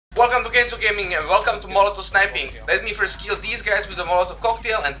KenzuGaming and welcome to Molotov Sniping. Let me first kill these guys with the Molotov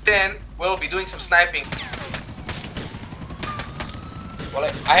Cocktail and then we'll be doing some sniping. Well,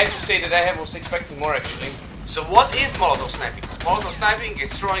 I have to say that I was expecting more actually. So what is Molotov Sniping? Molotov Sniping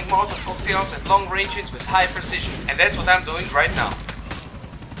is throwing Molotov Cocktails at long ranges with high precision. And that's what I'm doing right now.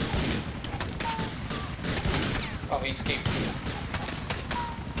 Oh, he escaped.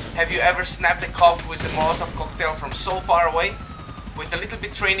 Have you ever snapped a cop with a Molotov Cocktail from so far away? With a little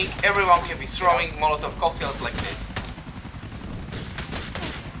bit training, everyone can be throwing Molotov Cocktails like this.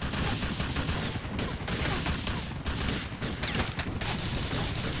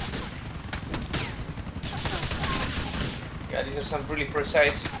 Yeah, these are some really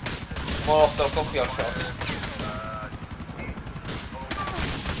precise Molotov Cocktail shots.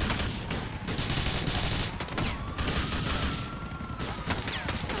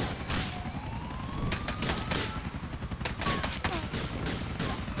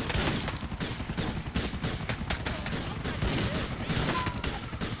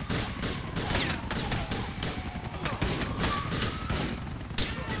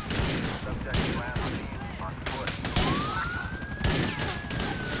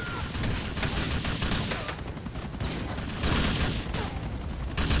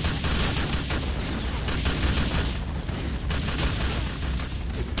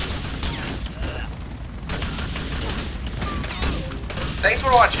 Thanks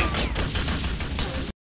for watching.